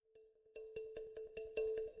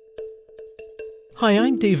Hi,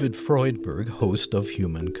 I'm David Freudberg, host of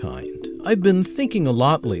Humankind. I've been thinking a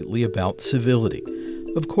lot lately about civility.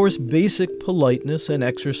 Of course, basic politeness and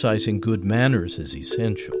exercising good manners is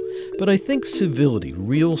essential, but I think civility,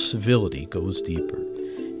 real civility, goes deeper.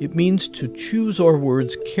 It means to choose our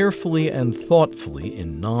words carefully and thoughtfully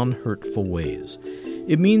in non-hurtful ways.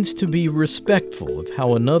 It means to be respectful of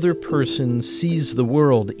how another person sees the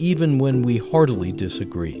world even when we heartily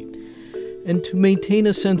disagree. And to maintain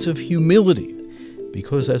a sense of humility,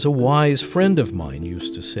 because as a wise friend of mine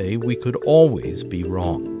used to say, we could always be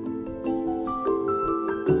wrong.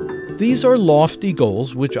 These are lofty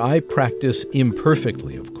goals which I practice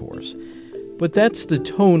imperfectly, of course, but that's the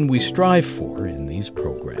tone we strive for in these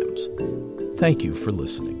programs. Thank you for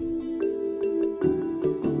listening.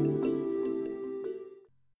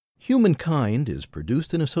 Humankind is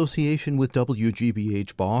produced in association with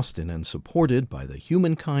WGBH Boston and supported by the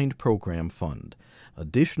Humankind Program Fund.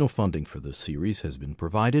 Additional funding for this series has been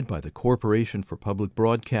provided by the Corporation for Public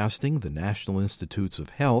Broadcasting, the National Institutes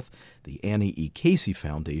of Health, the Annie E. Casey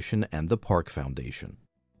Foundation, and the Park Foundation.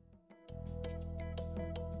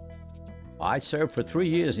 I served for 3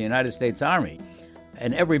 years in the United States Army.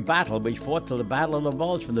 In every battle, we fought till the Battle of the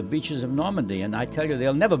Bulge from the beaches of Normandy, and I tell you,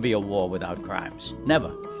 there'll never be a war without crimes.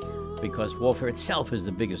 Never. Because warfare itself is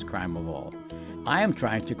the biggest crime of all. I am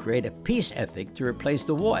trying to create a peace ethic to replace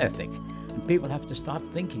the war ethic. And people have to start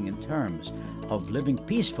thinking in terms of living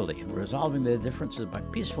peacefully and resolving their differences by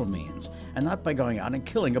peaceful means, and not by going out and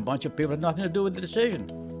killing a bunch of people that have nothing to do with the decision.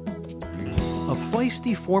 A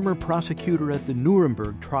feisty former prosecutor at the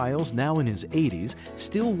Nuremberg trials, now in his 80s,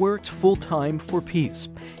 still works full-time for peace.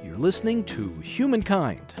 You're listening to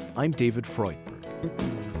Humankind. I'm David Freudberg.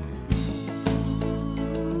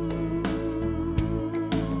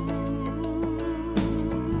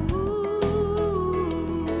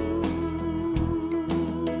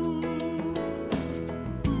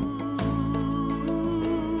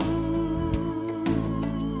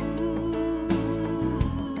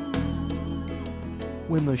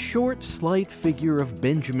 When the short, slight figure of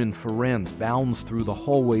Benjamin Ferencz bounds through the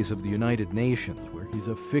hallways of the United Nations, where he's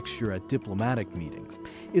a fixture at diplomatic meetings,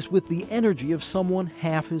 it's with the energy of someone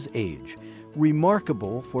half his age.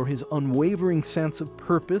 Remarkable for his unwavering sense of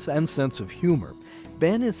purpose and sense of humor,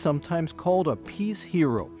 Ben is sometimes called a peace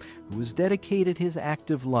hero who has dedicated his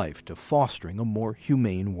active life to fostering a more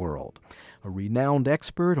humane world. A renowned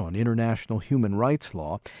expert on international human rights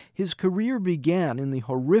law, his career began in the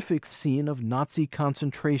horrific scene of Nazi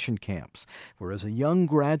concentration camps, where as a young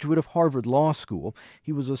graduate of Harvard Law School,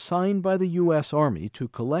 he was assigned by the U.S. Army to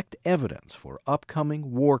collect evidence for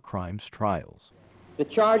upcoming war crimes trials. The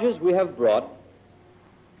charges we have brought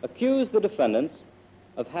accuse the defendants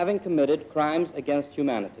of having committed crimes against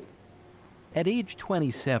humanity. At age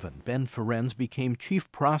 27, Ben Ferencz became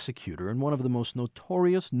chief prosecutor in one of the most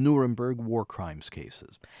notorious Nuremberg war crimes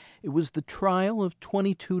cases. It was the trial of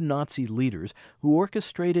 22 Nazi leaders who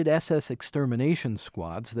orchestrated SS extermination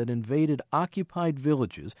squads that invaded occupied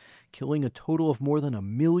villages, killing a total of more than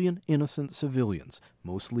 1 million innocent civilians,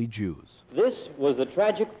 mostly Jews. This was the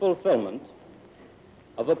tragic fulfillment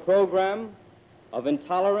of a program of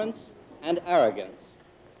intolerance and arrogance.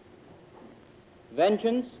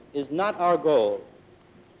 Vengeance is not our goal,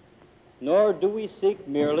 nor do we seek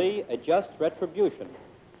merely a just retribution.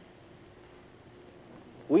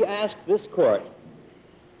 We ask this court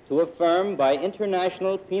to affirm by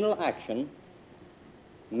international penal action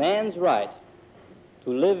man's right to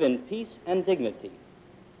live in peace and dignity,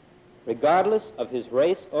 regardless of his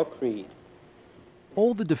race or creed.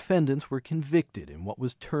 All the defendants were convicted in what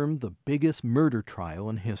was termed the biggest murder trial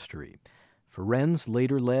in history. Ferencz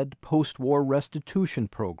later led post-war restitution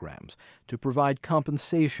programs to provide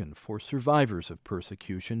compensation for survivors of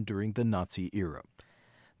persecution during the Nazi era.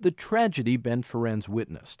 The tragedy Ben Ferencz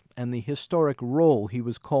witnessed and the historic role he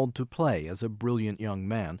was called to play as a brilliant young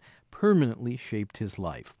man permanently shaped his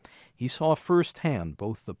life. He saw firsthand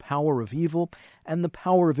both the power of evil and the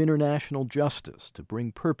power of international justice to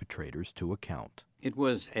bring perpetrators to account. It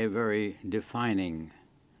was a very defining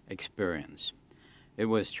experience. It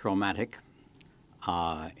was traumatic.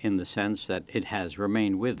 In the sense that it has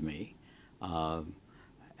remained with me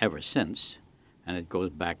ever since, and it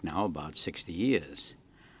goes back now about 60 years.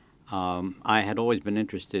 I had always been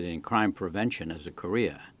interested in crime prevention as a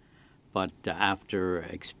career, but after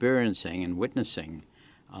experiencing and witnessing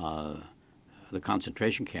the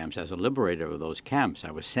concentration camps as a liberator of those camps,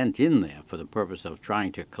 I was sent in there for the purpose of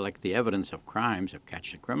trying to collect the evidence of crimes, of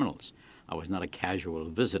catch the criminals. I was not a casual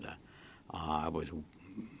visitor. I was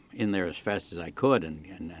in there as fast as I could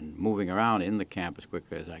and moving around in the camp as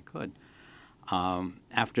quickly as I could.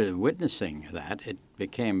 After witnessing that, it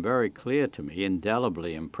became very clear to me,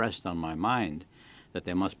 indelibly impressed on my mind, that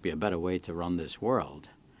there must be a better way to run this world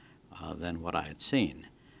than what I had seen.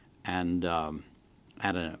 And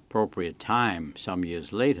at an appropriate time, some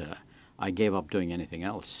years later, I gave up doing anything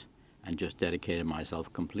else and just dedicated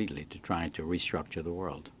myself completely to trying to restructure the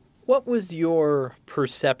world. What was your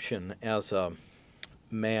perception as a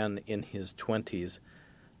man in his 20s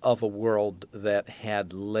of a world that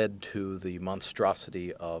had led to the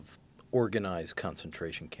monstrosity of organized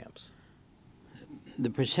concentration camps? The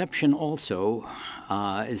perception also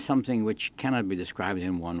is something which cannot be described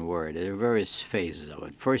in one word. There are various phases of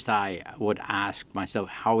it. First, I would ask myself,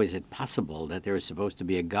 how is it possible that there is supposed to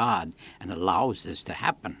be a God and allows this to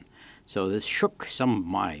happen? So this shook some of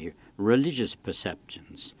my religious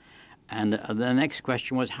perceptions. And the next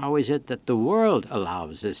question was, how is it that the world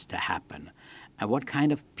allows this to happen? And what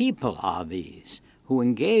kind of people are these who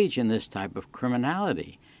engage in this type of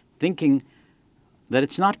criminality, thinking that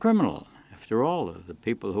it's not criminal? After all, the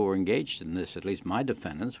people who were engaged in this, at least my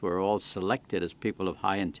defendants, were all selected as people of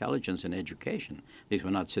high intelligence and education. These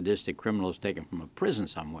were not sadistic criminals taken from a prison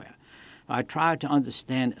somewhere. I tried to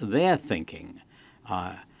understand their thinking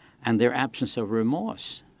and their absence of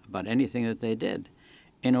remorse about anything that they did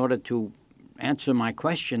in order to answer my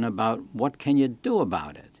question about what can you do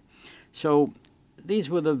about it. So these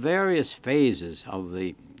were the various phases of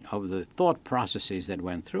the thought processes that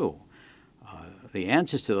went through. The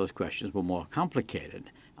answers to those questions were more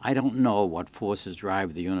complicated. I don't know what forces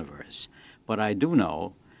drive the universe, but I do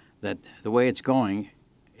know that the way it's going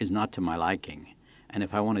is not to my liking. And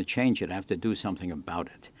if I want to change it, I have to do something about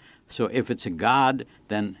it. So if it's a God,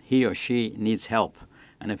 then he or she needs help.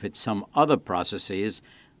 And if it's some other processes,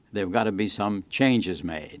 there have got to be some changes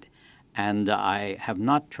made. And I have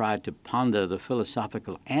not tried to ponder the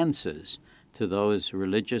philosophical answers to those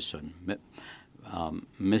religious and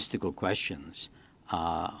mystical questions.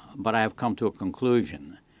 But I have come to a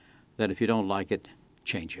conclusion that if you don't like it,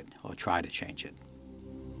 change it or try to change it.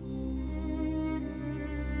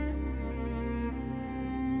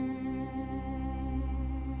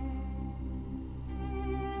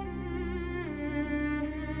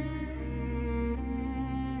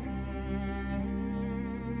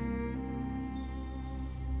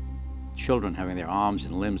 Children having their arms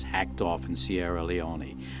and limbs hacked off in Sierra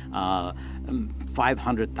Leone,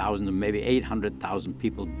 500,000 or maybe 800,000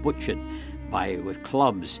 people butchered with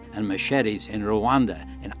clubs and machetes in Rwanda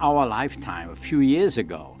in our lifetime a few years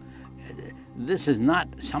ago. This is not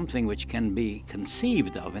something which can be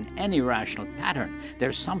conceived of in any rational pattern.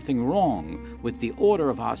 There's something wrong with the order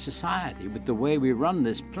of our society, with the way we run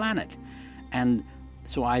this planet. And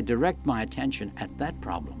so I direct my attention at that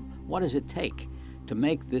problem. What does it take to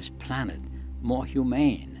make this planet more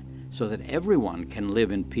humane so that everyone can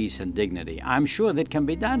live in peace and dignity? I'm sure that can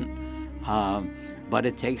be done. But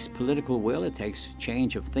it takes political will, it takes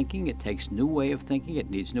change of thinking, it takes new way of thinking, it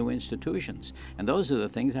needs new institutions. And those are the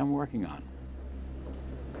things I'm working on.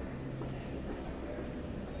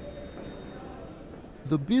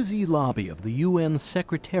 The busy lobby of the UN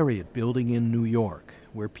Secretariat building in New York,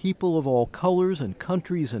 where people of all colors and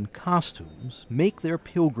countries and costumes make their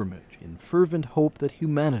pilgrimage in fervent hope that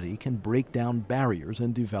humanity can break down barriers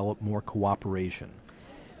and develop more cooperation.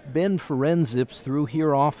 Ben Ferencz zips through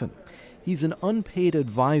here often. He's an unpaid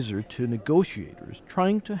advisor to negotiators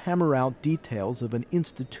trying to hammer out details of an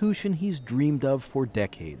institution he's dreamed of for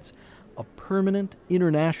decades, a permanent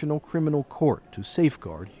international criminal court to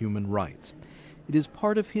safeguard human rights. It is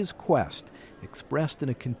part of his quest, expressed in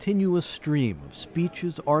a continuous stream of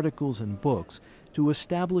speeches, articles, and books, to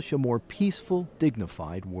establish a more peaceful,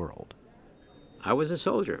 dignified world. I was a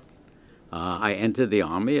soldier. I entered the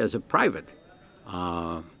Army as a private.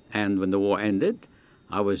 And when the war ended,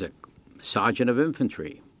 I was a sergeant of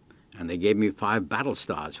infantry. And they gave me 5 battle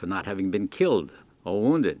stars for not having been killed or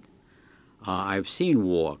wounded. I've seen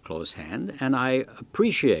war close hand, and I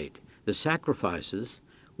appreciate the sacrifices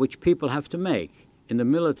which people have to make in the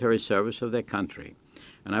military service of their country.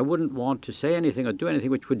 And I wouldn't want to say anything or do anything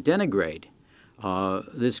which would denigrate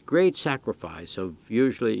this great sacrifice of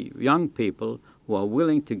usually young people who are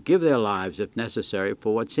willing to give their lives, if necessary,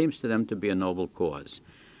 for what seems to them to be a noble cause.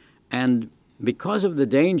 And because of the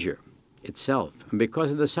danger itself, and because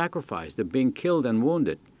of the sacrifice, the being killed and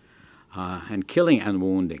wounded, and killing and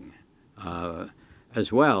wounding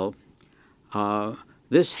as well,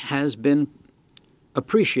 this has been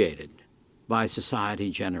appreciated by society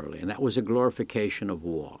generally, and that was a glorification of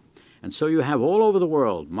war. And so you have all over the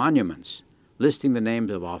world monuments listing the names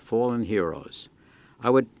of our fallen heroes. I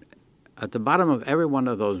would, at the bottom of every one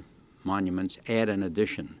of those monuments, add an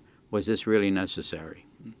addition. Was this really necessary?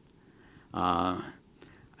 So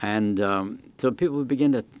people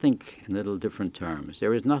begin to think in little different terms.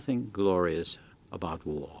 There is nothing glorious about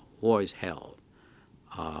war. War is hell.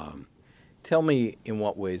 Tell me in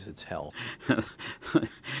what ways it's hell.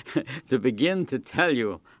 To begin to tell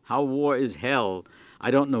you how war is hell, I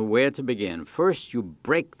don't know where to begin. First, you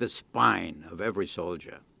break the spine of every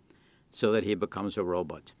soldier so that he becomes a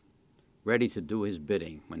robot, ready to do his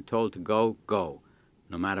bidding. When told to go, go,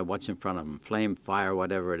 no matter what's in front of him, flame, fire,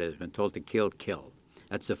 whatever it is. When told to kill, kill.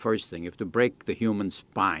 That's the first thing. You have to break the human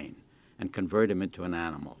spine and convert him into an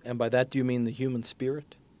animal. And by that, do you mean the human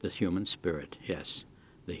spirit? The human spirit, yes.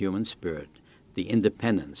 The human spirit, the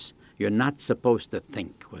independence. You're not supposed to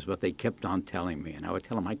think, was what they kept on telling me. And I would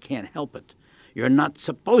tell them, I can't help it. You're not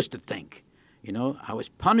supposed to think. You know, I was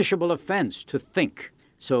punishable offense to think.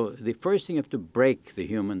 So the first thing, you have to break the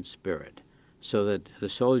human spirit so that the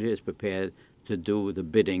soldier is prepared to do the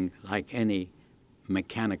bidding like any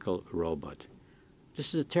mechanical robot.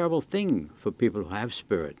 This is a terrible thing for people who have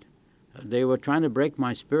spirit. They were trying to break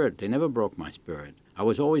my spirit. They never broke my spirit. I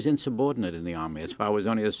was always insubordinate in the Army. That's why I was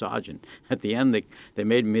only a sergeant. At the end, they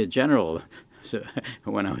made me a general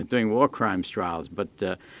when I was doing war crimes trials. But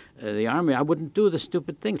the Army, I wouldn't do the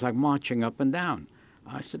stupid things like marching up and down.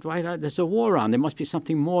 I said, why, there's a war on. There must be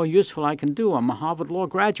something more useful I can do. I'm a Harvard Law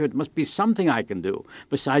graduate. There must be something I can do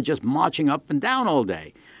besides just marching up and down all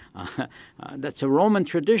day. That's a Roman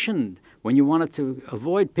tradition when you wanted to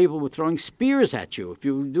avoid people throwing spears at you. If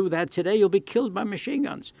you do that today, you'll be killed by machine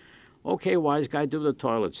guns. Okay, wise guy, do the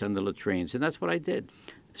toilets and the latrines. And that's what I did.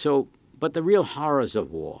 So, but the real horrors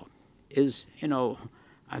of war is, you know,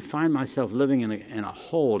 I find myself living in a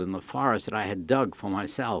hole in the forest that I had dug for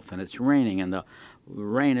myself, and it's raining, and the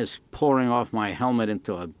rain is pouring off my helmet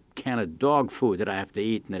into a can of dog food that I have to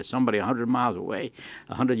eat, and there's somebody 100 miles away,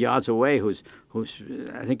 100 yards away who's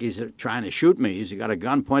I think he's trying to shoot me. He's got a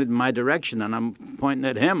gun pointed in my direction, and I'm pointing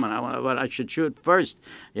at him, and I should shoot first,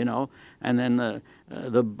 you know. And then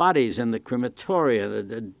the bodies and the crematoria,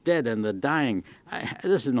 the dead and the dying.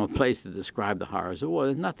 This is no place to describe the horrors of war.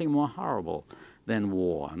 There's nothing more horrible than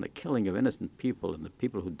war and the killing of innocent people and the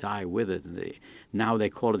people who die with it. And now they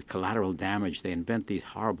call it collateral damage. They invent these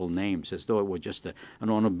horrible names as though it were just an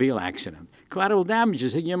automobile accident. Collateral damage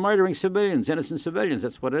is that you're murdering civilians, innocent civilians.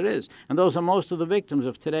 That's what it is. And those are most of the victims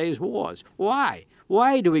of today's wars. Why?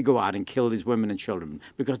 Why do we go out and kill these women and children?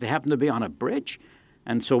 Because they happen to be on a bridge?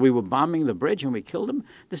 And so we were bombing the bridge and we killed them?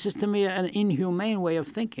 This is, to me, an inhumane way of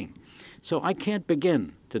thinking. So I can't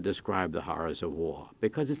begin to describe the horrors of war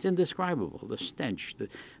because it's indescribable. The stench,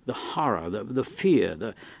 the horror, the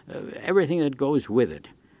fear, everything that goes with it.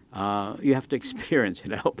 You have to experience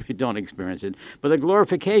it. I hope you don't experience it. But the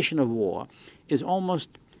glorification of war is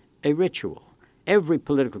almost a ritual. Every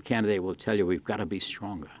political candidate will tell you we've got to be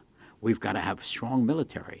stronger. We've got to have strong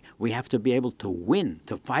military. We have to be able to win,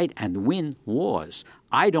 to fight and win wars.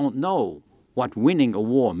 I don't know what winning a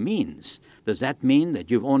war means. Does that mean that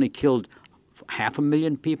you've only killed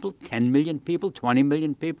 500,000 people, 10 million people, 20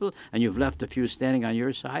 million people, and you've left a few standing on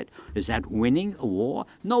your side? Is that winning a war?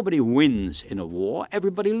 Nobody wins in a war.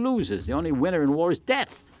 Everybody loses. The only winner in war is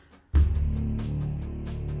death.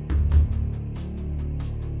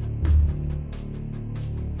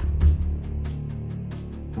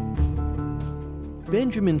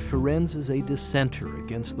 Benjamin Ferencz is a dissenter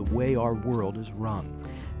against the way our world is run.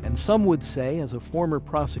 And some would say, as a former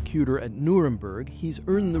prosecutor at Nuremberg, he's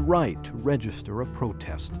earned the right to register a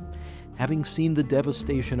protest. Having seen the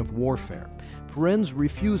devastation of warfare, Ferencz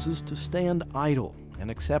refuses to stand idle and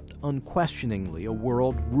accept unquestioningly a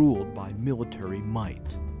world ruled by military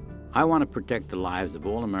might. I want to protect the lives of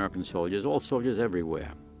all American soldiers, all soldiers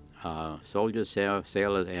everywhere, soldiers,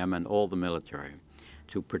 sailors, airmen, all the military,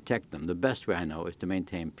 to protect them. The best way I know is to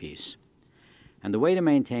maintain peace. And the way to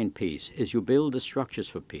maintain peace is you build the structures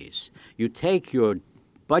for peace. You take your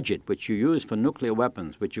budget, which you use for nuclear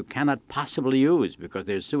weapons, which you cannot possibly use because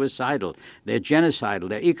they're suicidal, they're genocidal,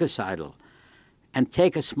 they're ecocidal, and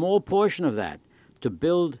take a small portion of that to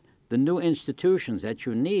build the new institutions that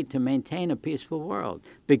you need to maintain a peaceful world.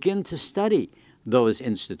 Begin to study those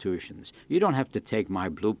institutions. You don't have to take my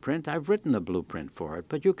blueprint. I've written the blueprint for it,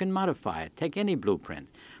 but you can modify it. Take any blueprint.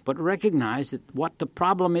 But recognize that what the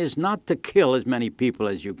problem is not to kill as many people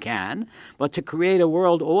as you can, but to create a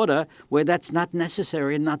world order where that's not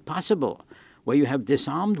necessary and not possible, where you have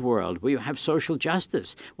disarmed world, where you have social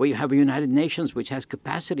justice, where you have a United Nations which has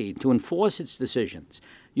capacity to enforce its decisions.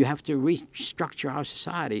 You have to restructure our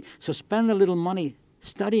society. So spend a little money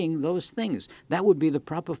studying those things. That would be the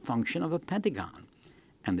proper function of a Pentagon.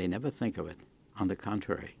 And they never think of it. On the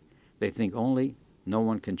contrary, they think only no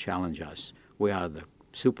one can challenge us. We are the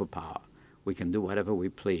superpower. we can do whatever we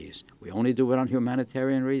please. We only do it on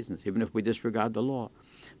humanitarian reasons, even if we disregard the law.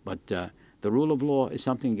 But the rule of law is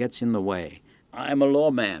something that gets in the way. I'm a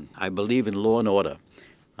lawman. I believe in law and order.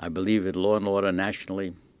 I believe in law and order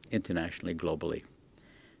nationally, internationally, globally.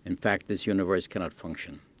 In fact, this universe cannot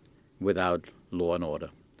function without law and order.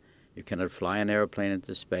 You cannot fly an airplane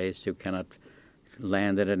into space. You cannot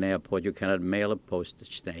land at an airport. You cannot mail a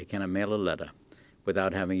postage stamp. You cannot mail a letter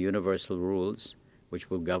without having universal rules which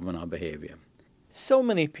will govern our behavior. So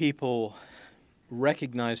many people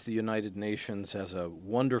recognize the United Nations as a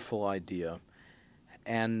wonderful idea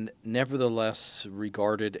and nevertheless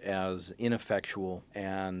regard it as ineffectual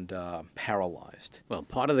and paralyzed. Well,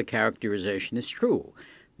 part of the characterization is true.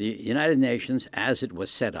 The United Nations, as it was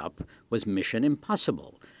set up, was mission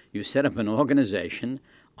impossible. You set up an organization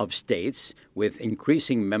of states with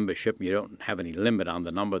increasing membership. You don't have any limit on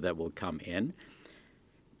the number that will come in.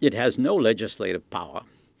 It has no legislative power.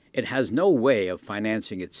 It has no way of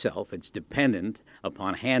financing itself. It's dependent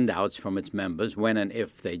upon handouts from its members when and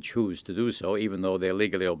if they choose to do so, even though they're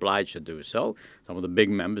legally obliged to do so. Some of the big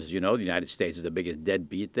members, the United States is the biggest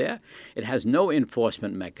deadbeat there. It has no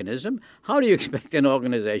enforcement mechanism. How do you expect an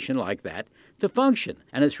organization like that to function?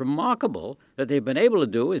 And it's remarkable that they've been able to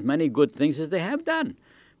do as many good things as they have done,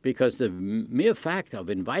 because the mere fact of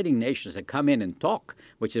inviting nations to come in and talk,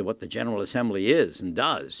 which is what the General Assembly is and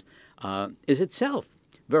does, is itself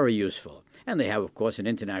very useful. And they have, of course, an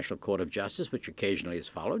International Court of Justice, which occasionally is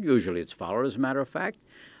followed. Usually it's followed, as a matter of fact,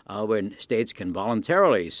 when states can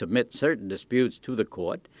voluntarily submit certain disputes to the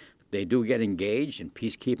court. They do get engaged in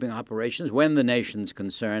peacekeeping operations when the nations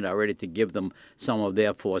concerned are ready to give them some of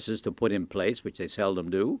their forces to put in place, which they seldom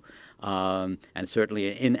do, and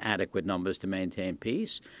certainly in inadequate numbers to maintain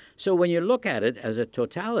peace. So when you look at it as a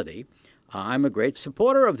totality, I'm a great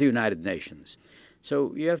supporter of the United Nations.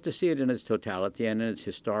 So you have to see it in its totality and in its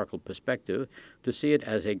historical perspective to see it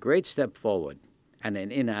as a great step forward and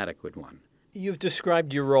an inadequate one. You've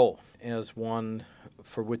described your role as one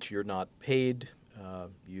for which you're not paid.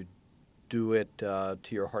 You do it to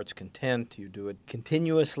your heart's content. You do it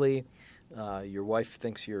continuously. Your wife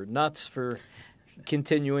thinks you're nuts for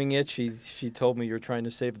continuing it. She told me you're trying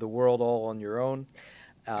to save the world all on your own,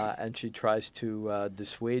 and she tries to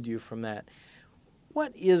dissuade you from that.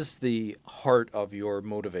 What is the heart of your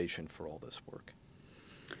motivation for all this work?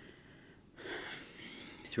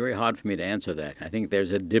 It's very hard for me to answer that. I think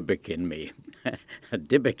there's a Dybbuk in me. A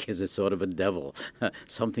Dybbuk is a sort of a devil,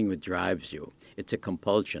 something that drives you. It's a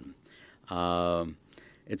compulsion.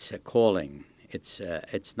 It's a calling.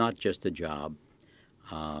 It's not just a job.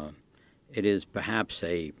 It is perhaps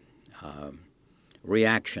a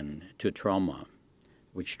reaction to trauma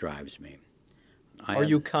which drives me. Are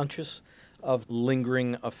you conscious of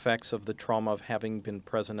lingering effects of the trauma of having been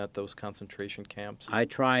present at those concentration camps? I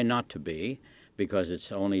try not to be, because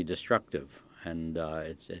it's only destructive, and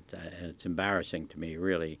it's embarrassing to me,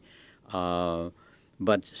 really.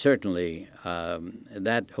 But certainly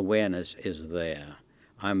that awareness is there.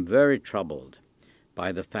 I'm very troubled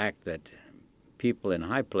by the fact that people in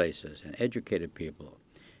high places and educated people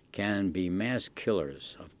can be mass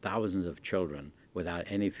killers of thousands of children without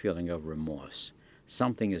any feeling of remorse.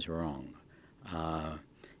 Something is wrong.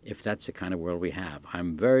 If that's the kind of world we have.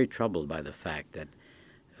 I'm very troubled by the fact that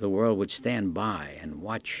the world would stand by and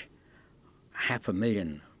watch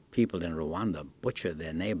 500,000 people in Rwanda butcher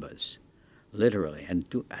their neighbors, literally,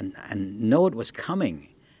 and know it was coming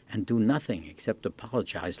and do nothing except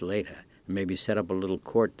apologize later and maybe set up a little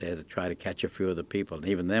court there to try to catch a few of the people. And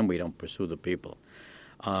even then we don't pursue the people.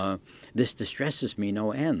 This distresses me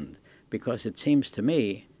no end, because it seems to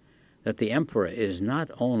me that the emperor is not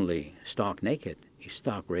only stark naked, he's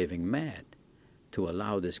stark raving mad to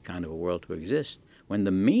allow this kind of a world to exist when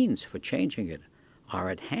the means for changing it are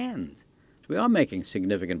at hand. So we are making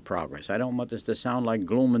significant progress. I don't want this to sound like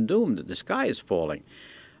gloom and doom, that the sky is falling.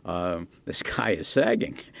 The sky is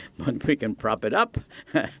sagging, but we can prop it up,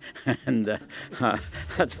 and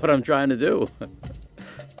that's what I'm trying to do.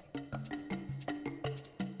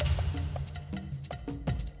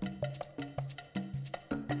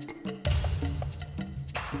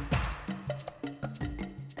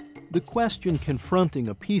 The question confronting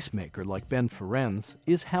a peacemaker like Ben Ferencz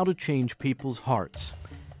is how to change people's hearts,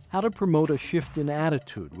 how to promote a shift in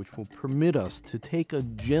attitude which will permit us to take a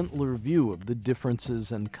gentler view of the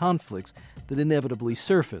differences and conflicts that inevitably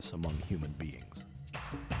surface among human beings.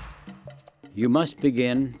 You must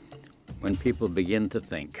begin when people begin to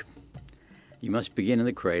think. You must begin in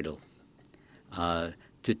the cradle to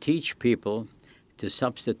teach people to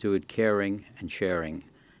substitute caring and sharing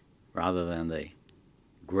rather than the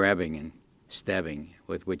grabbing and stabbing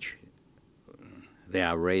with which they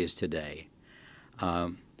are raised today.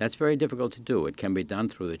 That's very difficult to do. It can be done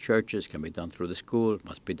through the churches, can be done through the school, it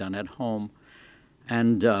must be done at home,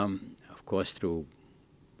 and, of course, through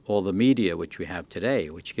all the media which we have today,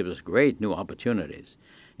 which gives us great new opportunities.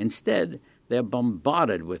 Instead, they're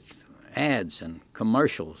bombarded with ads and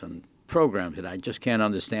commercials and programs that I just can't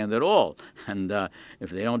understand at all. And if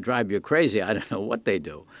they don't drive you crazy, I don't know what they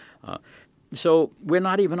do. So we're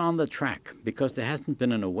not even on the track because there hasn't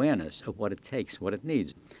been an awareness of what it takes, what it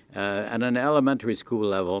needs. At an elementary school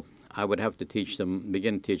level, I would have to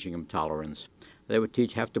begin teaching them tolerance. They would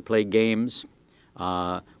have to play games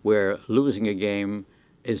where losing a game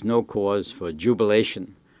is no cause for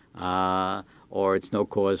jubilation, or it's no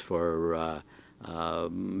cause for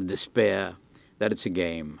despair, that it's a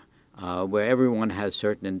game, where everyone has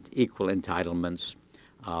certain equal entitlements,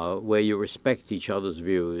 where you respect each other's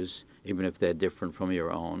views, even if they're different from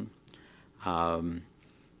your own.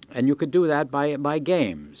 And you could do that by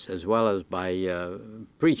games as well as by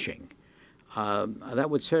preaching. That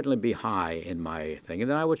would certainly be high in my thing.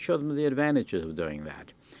 And then I would show them the advantages of doing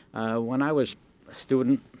that. When I was a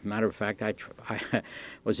student, matter of fact, I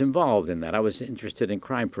was involved in that. I was interested in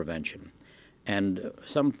crime prevention. And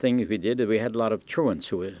some things we did, we had a lot of truants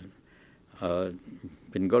who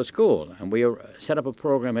didn't go to school. And we set up a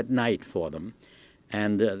program at night for them.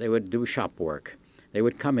 And they would do shop work. They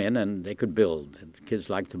would come in and they could build. Kids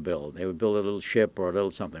like to build. They would build a little ship or a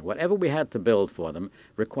little something. Whatever we had to build for them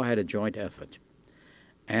required a joint effort.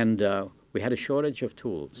 And we had a shortage of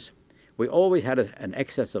tools. We always had an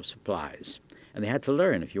excess of supplies. And they had to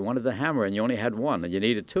learn. If you wanted the hammer and you only had one and you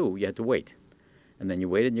needed two, you had to wait. And then you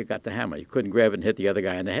waited and you got the hammer. You couldn't grab it and hit the other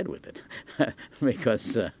guy in the head with it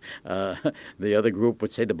because the other group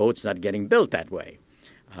would say the boat's not getting built that way.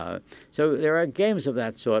 So there are games of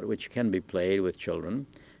that sort which can be played with children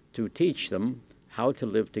to teach them how to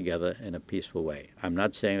live together in a peaceful way. I'm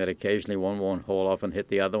not saying that occasionally one won't haul off and hit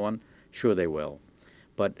the other one. Sure they will.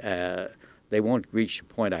 But they won't reach the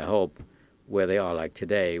point, I hope, where they are like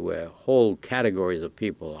today, where whole categories of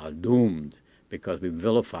people are doomed because we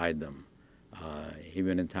vilified them,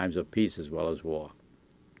 even in times of peace as well as war.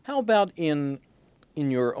 How about in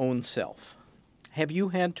your own self? Have you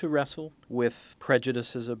had to wrestle with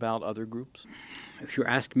prejudices about other groups? If you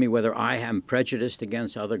ask me whether I am prejudiced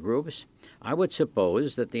against other groups, I would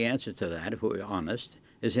suppose that the answer to that, if we're honest,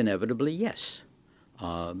 is inevitably yes.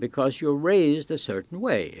 Because you're raised a certain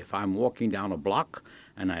way. If I'm walking down a block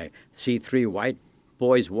and I see three white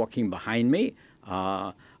boys walking behind me,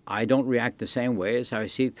 I don't react the same way as I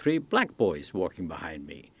see three black boys walking behind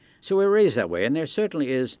me. So we're raised that way, and there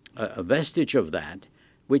certainly is a vestige of that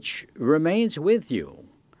which remains with you.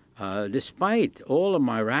 Despite all of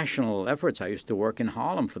my rational efforts, I used to work in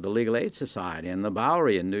Harlem for the Legal Aid Society in the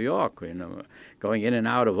Bowery in New York, going in and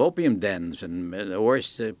out of opium dens and the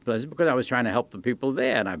worst places because I was trying to help the people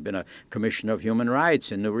there. And I've been a commissioner of human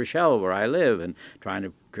rights in New Rochelle, where I live, and trying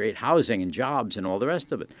to create housing and jobs and all the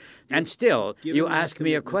rest of it. And still, you ask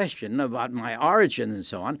me a question about my origins and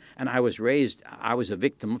so on, and I was a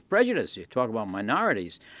victim of prejudice. You talk about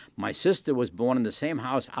minorities. My sister was born in the same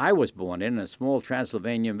house I was born in a small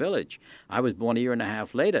Transylvanian village. I was born a year and a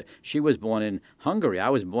half later. She was born in Hungary. I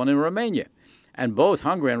was born in Romania. And both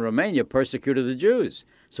Hungary and Romania persecuted the Jews.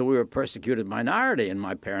 So we were a persecuted minority, and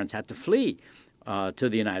my parents had to flee to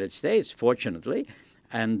the United States, fortunately,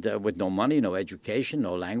 and with no money, no education,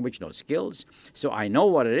 no language, no skills. So I know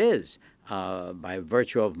what it is by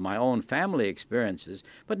virtue of my own family experiences.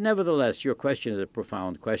 But nevertheless, your question is a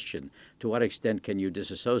profound question. To what extent can you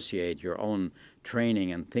disassociate your own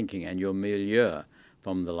training and thinking and your milieu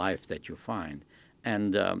from the life that you find?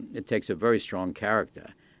 And it takes a very strong character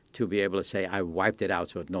to be able to say, I wiped it out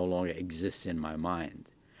so it no longer exists in my mind.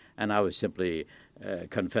 And I was simply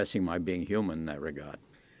confessing my being human in that regard.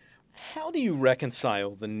 How do you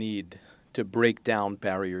reconcile the need to break down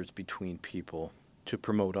barriers between people to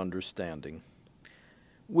promote understanding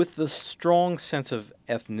with the strong sense of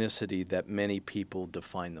ethnicity that many people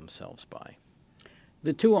define themselves by?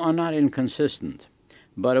 The two are not inconsistent,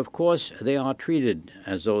 but of course they are treated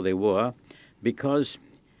as though they were because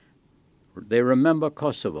they remember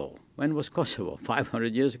Kosovo. When was Kosovo?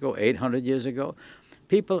 500 years ago? 800 years ago?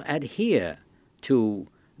 People adhere to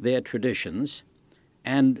their traditions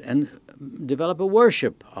and develop a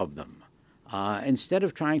worship of them instead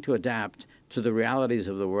of trying to adapt to the realities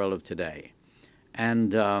of the world of today.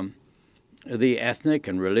 And the ethnic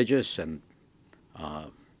and religious and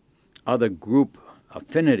other group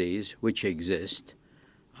affinities which exist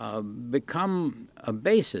become a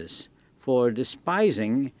basis for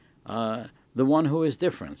despising the one who is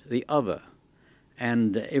different, the other.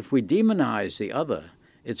 And if we demonize the other,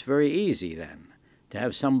 it's very easy then to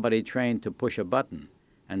have somebody trained to push a button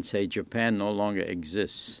and say Japan no longer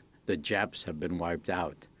exists, the Japs have been wiped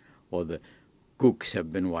out, or the Gooks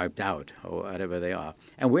have been wiped out, or whatever they are.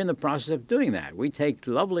 And we're in the process of doing that. We take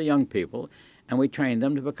lovely young people and we train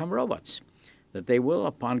them to become robots, that they will,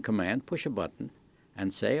 upon command, push a button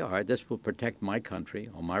and say, all right, this will protect my country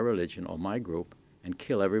or my religion or my group, and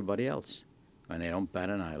kill everybody else when they don't bat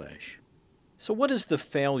an eyelash. So what is the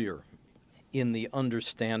failure in the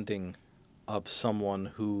understanding of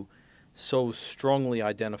someone who so strongly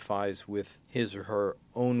identifies with his or her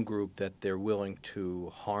own group that they're willing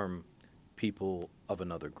to harm people of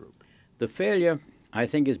another group? The failure, I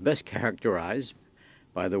think, is best characterized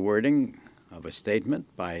by the wording of a statement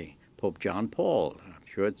by Pope John Paul. I'm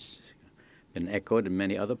sure it's been echoed in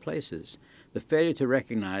many other places. The failure to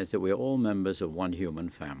recognize that we are all members of one human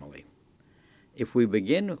family. If we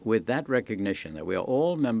begin with that recognition that we are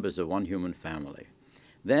all members of one human family,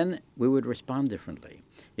 then we would respond differently.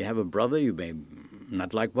 You have a brother, you may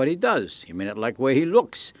not like what he does. You may not like the way he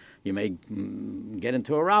looks. You may get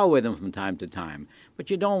into a row with him from time to time. But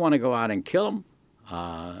you don't want to go out and kill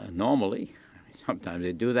him normally. Sometimes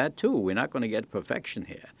they do that too. We're not going to get perfection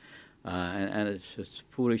here. And it's just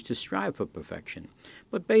foolish to strive for perfection.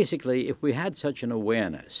 But basically, if we had such an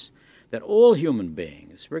awareness that all human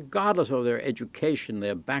beings, regardless of their education,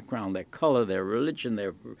 their background, their color, their religion,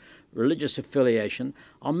 their religious affiliation,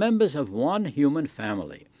 are members of one human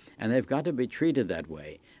family, and they've got to be treated that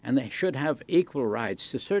way, and they should have equal rights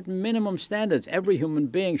to certain minimum standards. Every human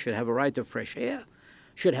being should have a right to fresh air,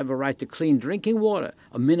 should have a right to clean drinking water,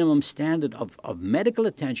 a minimum standard of medical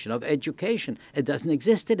attention, of education. It doesn't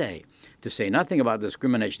exist today, to say nothing about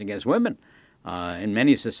discrimination against women. In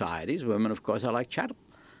many societies, women, of course, are like chattel.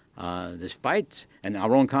 Despite, in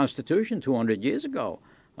our own Constitution 200 years ago,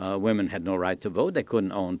 women had no right to vote. They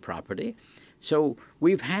couldn't own property. So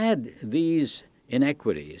we've had these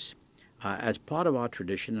inequities as part of our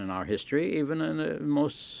tradition and our history, even in the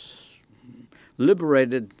most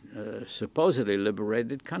liberated, supposedly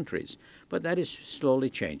liberated countries. But that is slowly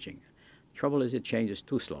changing. Trouble is, it changes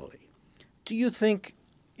too slowly. Do you think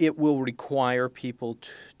it will require people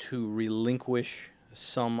to relinquish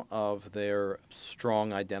some of their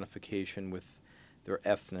strong identification with their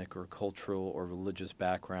ethnic or cultural or religious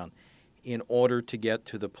background in order to get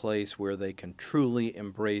to the place where they can truly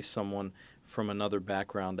embrace someone from another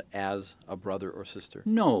background as a brother or sister?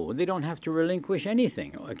 No, they don't have to relinquish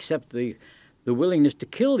anything except the willingness to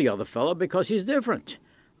kill the other fellow because he's different.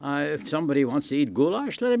 If somebody wants to eat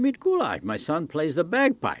goulash, let him eat goulash. My son plays the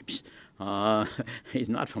bagpipes. He's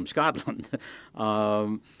not from Scotland.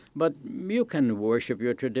 But you can worship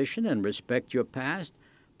your tradition and respect your past,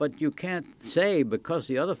 but you can't say because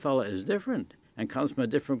the other fellow is different and comes from a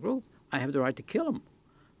different group, I have the right to kill him,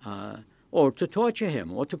 or to torture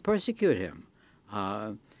him, or to persecute him.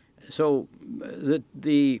 So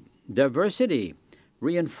the diversity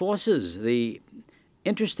reinforces the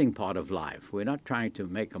interesting part of life. We're not trying to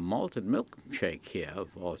make a malted milkshake here of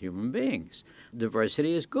all human beings.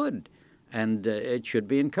 Diversity is good, and it should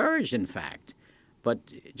be encouraged, in fact. But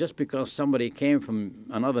just because somebody came from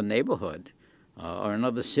another neighborhood or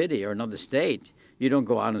another city or another state, you don't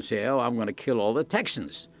go out and say, oh, I'm going to kill all the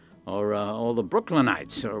Texans or all the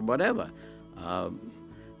Brooklynites or whatever.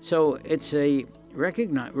 So it's a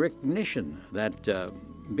recognition that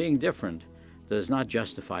being different does not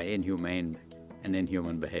justify inhumane and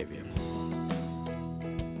inhuman behavior.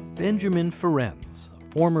 Benjamin Ferencz,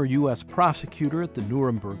 a former U.S. prosecutor at the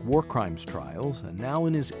Nuremberg war crimes trials and now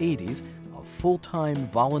in his 80s, a full-time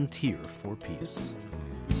volunteer for peace.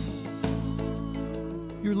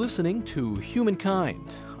 You're listening to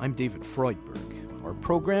Humankind. I'm David Freudberg. Our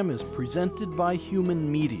program is presented by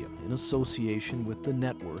Human Media in association with the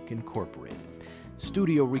Network Incorporated.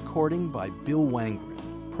 Studio recording by Bill Wangren.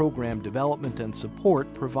 Program development and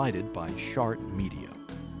support provided by Chart Media.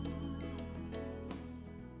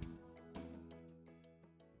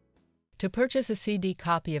 To purchase a CD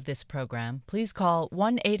copy of this program, please call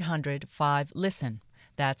 1-800-5-LISTEN.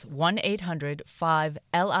 That's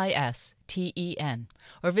 1-800-5-LISTEN.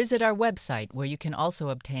 Or visit our website, where you can also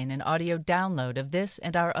obtain an audio download of this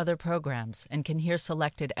and our other programs and can hear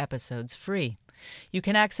selected episodes free. You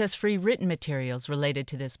can access free written materials related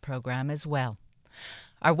to this program as well.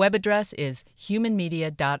 Our web address is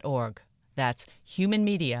humanmedia.org. That's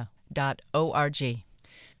humanmedia.org.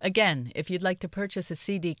 Again, if you'd like to purchase a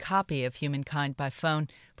CD copy of Humankind by phone,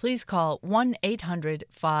 please call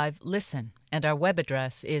 1-800-5-LISTEN, and our web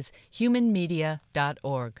address is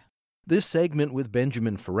humanmedia.org. This segment with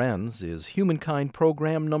Benjamin Ferencz is Humankind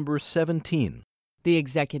Program number 17. The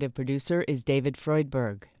executive producer is David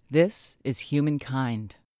Freudberg. This is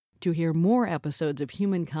Humankind. To hear more episodes of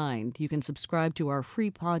Humankind, you can subscribe to our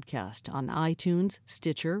free podcast on iTunes,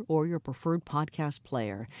 Stitcher, or your preferred podcast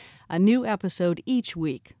player. A new episode each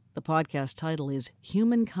week. The podcast title is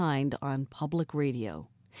Humankind on Public Radio.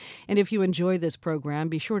 And if you enjoy this program,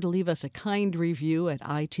 be sure to leave us a kind review at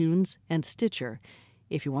iTunes and Stitcher.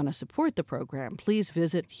 If you want to support the program, please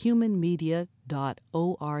visit humanmedia.org.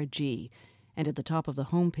 And at the top of the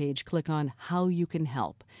homepage, click on How You Can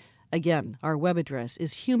Help. Again, our web address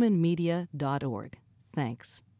is humanmedia.org. Thanks.